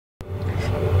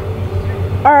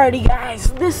Alrighty guys,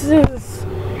 this is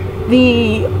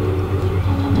the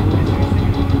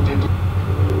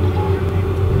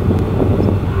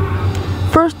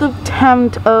first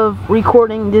attempt of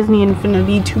recording Disney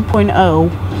Infinity 2.0.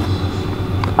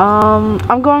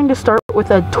 I'm going to start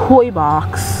with a toy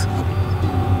box.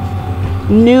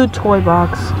 New toy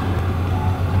box.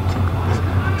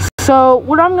 So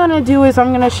what I'm gonna do is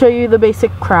I'm gonna show you the basic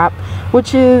crap,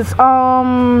 which is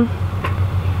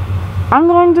I'm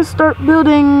going to start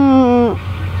building,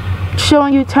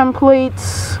 showing you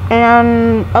templates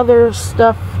and other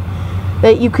stuff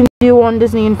that you can do on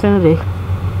Disney Infinity.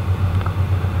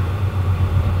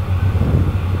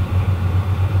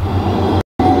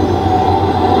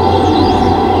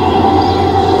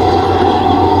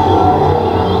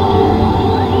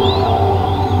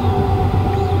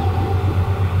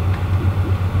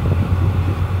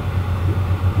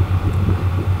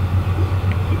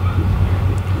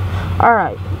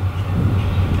 Alright.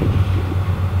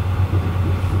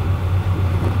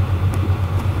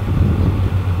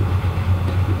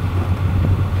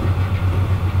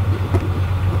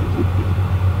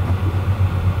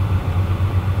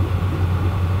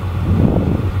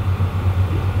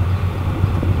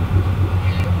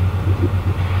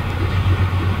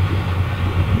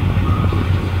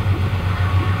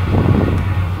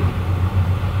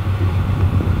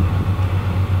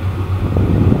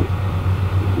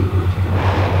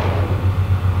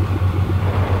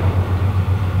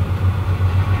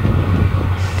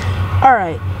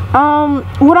 Alright,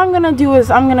 what I'm gonna do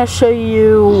is I'm gonna show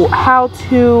you how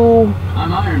to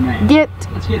get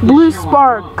blue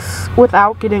sparks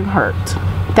without getting hurt.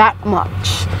 That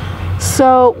much.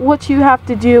 So what you have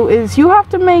to do is you have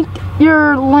to make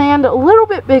your land a little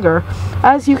bit bigger.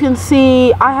 As you can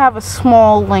see, I have a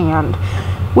small land.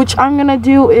 Which I'm gonna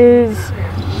do is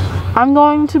I'm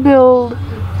going to build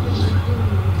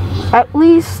at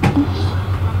least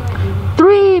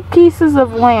 3 pieces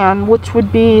of land, which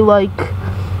would be like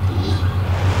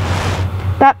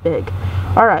that big.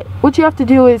 Alright, what you have to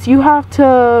do is you have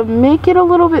to make it a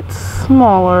little bit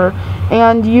smaller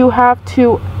and you have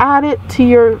to add it to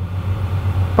your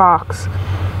box.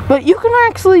 But you can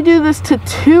actually do this to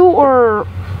 2 or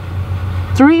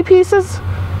 3 pieces,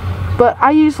 but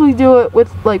I usually do it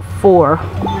with like 4.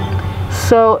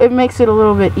 So it makes it a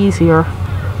little bit easier.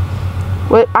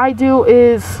 What I do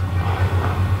is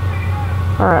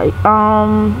alright,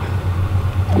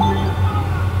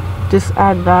 just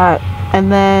add that,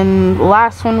 and then the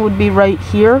last one would be right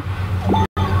here.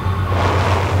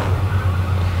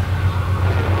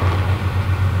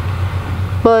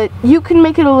 But you can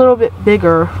make it a little bit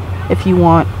bigger if you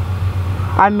want.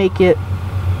 I make it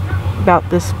about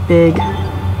this big.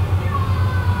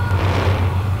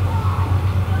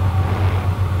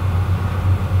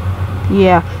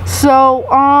 Yeah, so,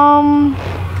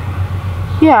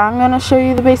 yeah, I'm gonna show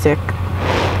you the basic.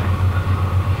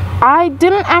 I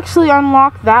didn't actually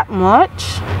unlock that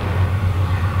much,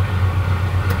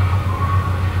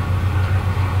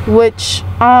 which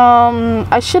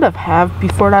I should have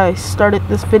before I started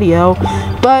this video.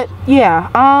 But yeah,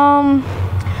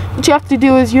 what you have to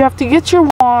do is you have to get your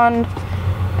wand,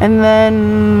 and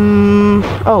then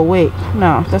oh wait,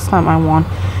 no, that's not my wand.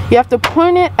 You have to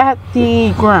point it at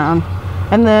the ground.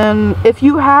 And then, if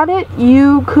you had it,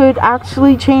 you could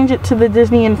actually change it to the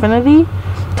Disney Infinity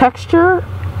texture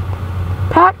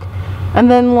pack.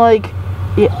 And then, like,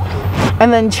 yeah,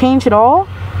 and then change it all.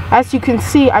 As you can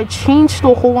see, I changed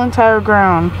the whole entire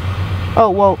ground.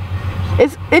 Oh, well,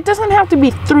 it doesn't have to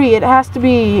be 3. It has to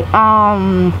be, 4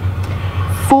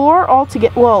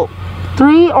 altogether. Well,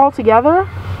 3 altogether.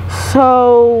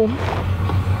 So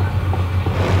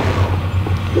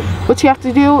what you have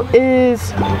to do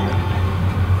is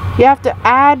you have to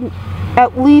add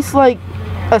at least like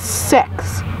a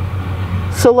 6,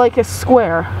 so like a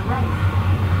square.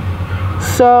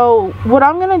 So what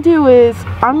I'm gonna do is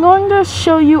I'm going to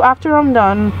show you after I'm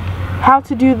done how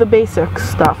to do the basic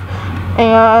stuff.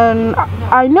 And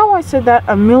I know I said that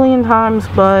a million times,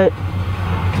 but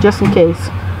just in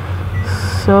case.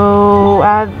 So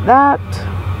add that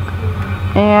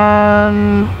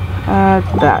and add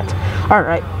that.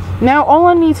 Alright. Now all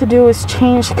I need to do is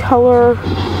change color,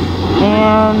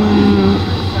 and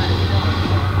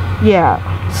yeah,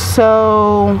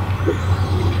 so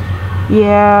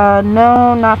yeah,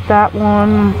 no, not that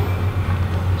one.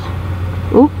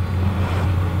 Oop.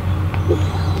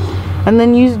 And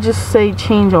then you just say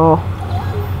change all.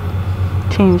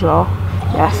 Change all.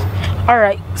 Yes.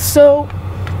 Alright, so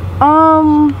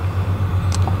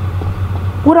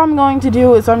what I'm going to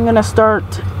do is I'm gonna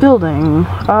start building.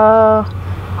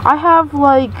 I have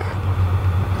like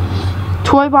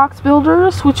toy box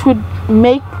builders, which would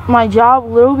make my job a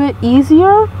little bit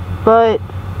easier, but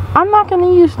I'm not going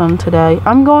to use them today.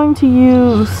 I'm going to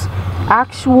use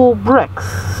actual bricks.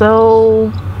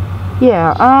 So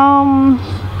yeah,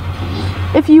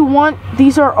 if you want,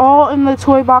 these are all in the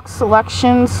toy box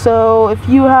selection, so if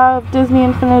you have Disney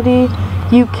Infinity,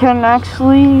 you can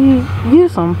actually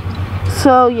use them.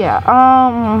 So yeah,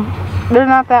 they're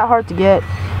not that hard to get.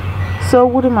 So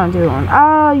what am I doing?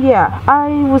 Yeah, I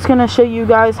was gonna show you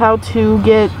guys how to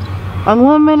get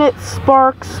unlimited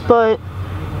sparks, but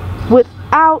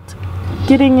without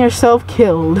getting yourself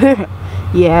killed.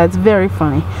 Yeah, it's very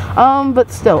funny.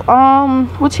 But still,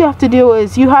 what you have to do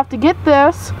is you have to get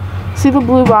this. See the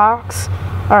blue box?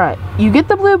 Alright, you get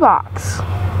the blue box.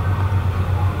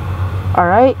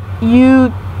 Alright,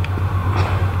 you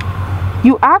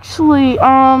actually,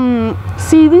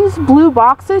 see these blue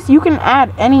boxes, you can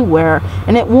add anywhere,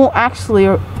 and it won't actually,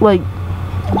 like,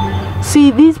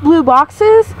 see these blue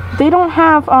boxes, they don't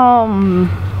have,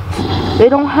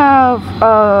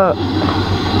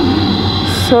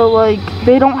 so, like,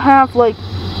 they don't have, like,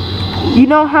 you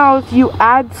know how if you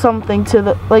add something to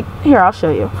the, like, here, I'll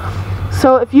show you.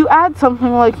 So, if you add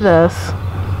something like this,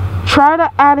 try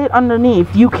to add it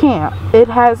underneath. You can't. It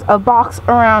has a box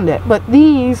around it, but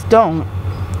these don't.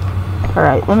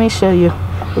 Alright, let me show you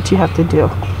what you have to do.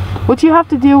 What you have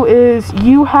to do is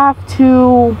you have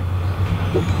to,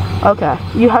 okay,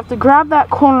 you have to grab that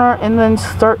corner and then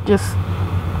start just,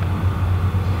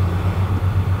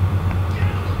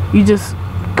 you just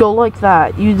go like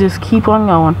that. You just keep on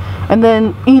going. And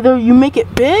then either you make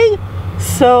it big,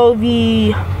 so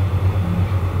the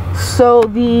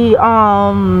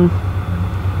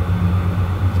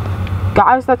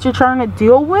guys that you're trying to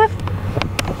deal with,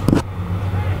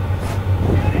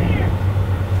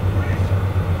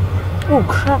 oh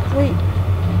crap, wait.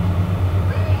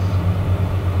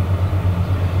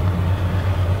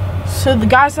 So the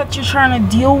guys that you're trying to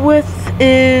deal with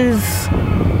is,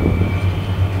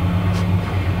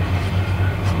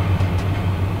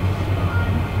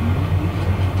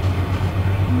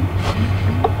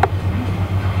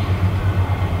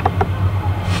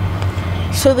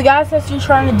 so the guys that you're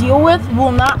trying to deal with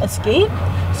will not escape.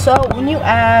 So when you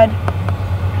add,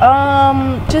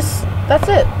 just, that's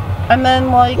it. And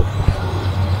then, like,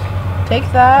 take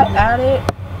that, add it,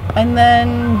 and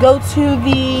then go to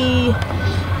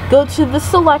the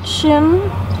selection.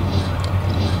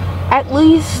 At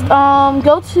least,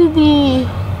 go to the,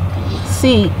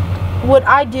 see, what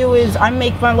I do is I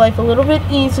make my life a little bit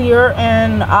easier,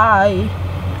 and I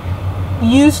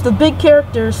use the big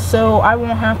characters so I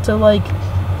won't have to, like,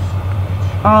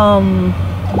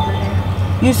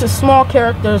 use the small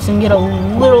characters and get a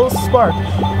little spark.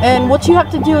 And what you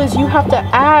have to do is you have to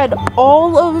add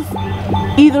all of,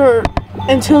 either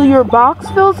until your box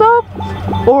fills up,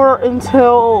 or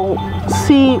until,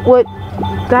 see, what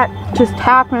that just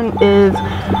happened is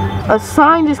a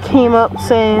sign just came up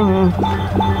saying,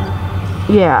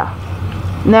 yeah,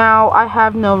 now I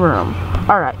have no room.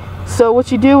 Alright, so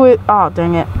what you do is, oh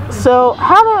dang it, so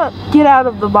how to get out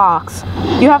of the box,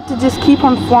 you have to just keep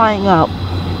on flying up,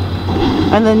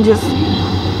 and then just,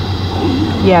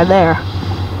 yeah, there,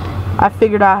 I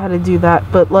figured out how to do that.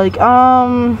 But like,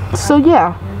 so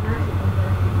yeah,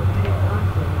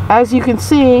 as you can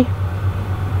see,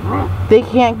 they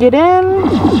can't get in,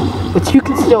 but you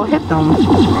can still hit them.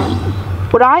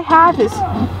 What I have is,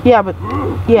 yeah, but,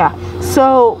 yeah,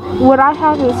 so what I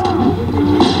have is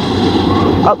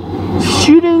a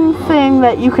shooting thing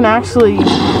that you can actually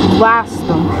blast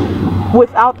them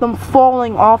without them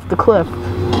falling off the cliff.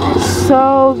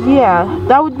 So yeah,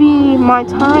 that would be my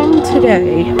time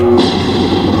today.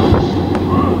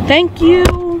 Thank you.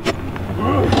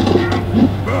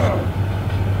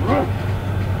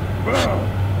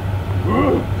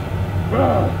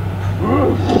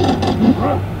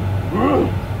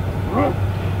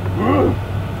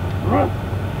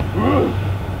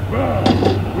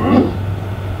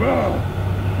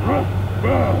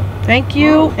 Thank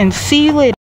you, and see you later.